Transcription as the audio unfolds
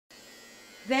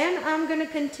Then I'm going to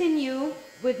continue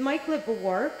with my clipper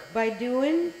work by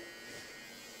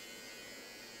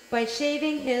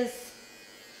shaving his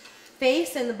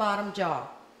face and the bottom jaw.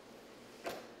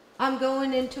 I'm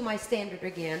going into my standard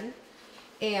again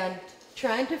and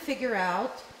trying to figure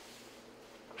out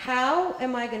how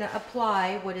am I going to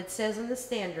apply what it says in the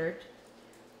standard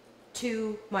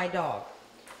to my dog.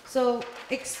 So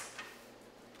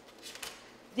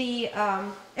the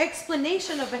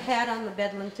explanation of a head on the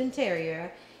Bedlington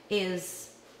Terrier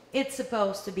is it's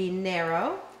supposed to be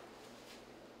narrow,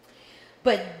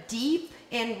 but deep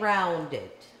and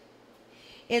rounded.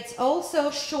 It's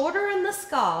also shorter in the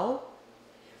skull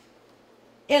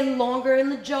and longer in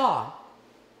the jaw.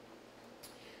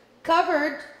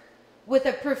 Covered with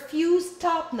a perfused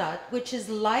top knot, which is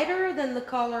lighter than the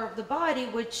color of the body,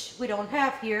 which we don't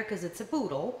have here because it's a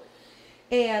poodle.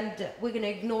 And we're going to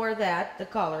ignore that, the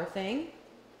collar thing.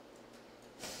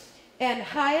 And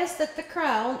highest at the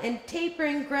crown and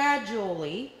tapering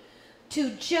gradually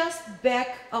to just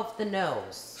back of the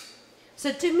nose.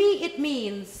 So to me it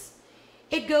means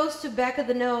it goes to back of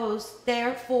the nose,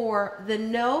 therefore the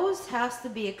nose has to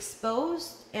be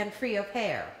exposed and free of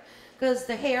hair, because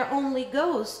the hair only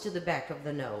goes to the back of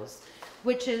the nose,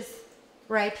 which is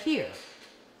right here.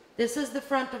 This is the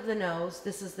front of the nose,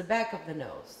 this is the back of the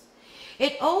nose.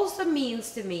 It also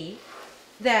means to me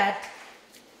that,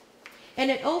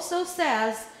 and it also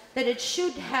says that it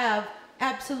should have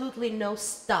absolutely no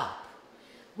stop,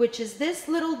 which is this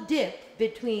little dip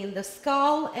between the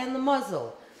skull and the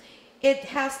muzzle. It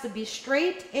has to be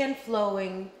straight and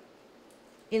flowing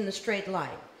in the straight line.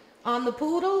 On the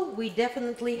poodle, we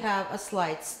definitely have a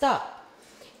slight stop.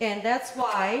 And that's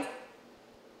why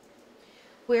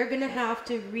we're going to have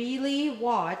to really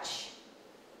watch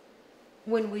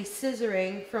when we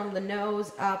scissoring from the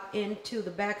nose up into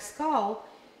the back skull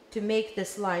to make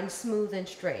this line smooth and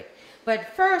straight.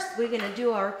 But first we're going to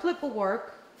do our clipper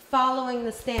work following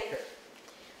the standard.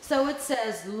 So it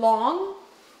says long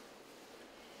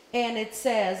and it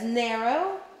says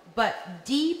narrow but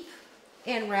deep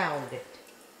and rounded.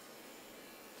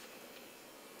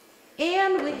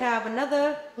 And we have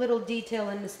another little detail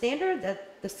in the standard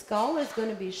that the skull is going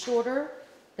to be shorter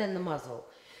than the muzzle.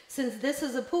 Since this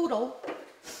is a poodle,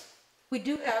 we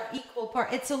do have equal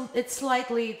part. It's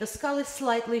slightly, the skull is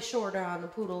slightly shorter on the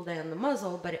poodle than the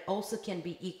muzzle, but it also can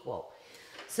be equal.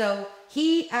 So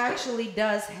he actually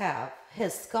does have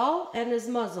his skull and his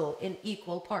muzzle in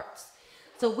equal parts.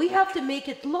 So we have to make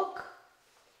it look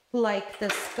like the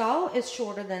skull is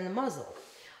shorter than the muzzle.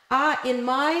 In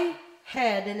my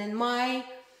head and in my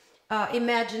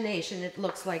imagination, it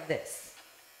looks like this.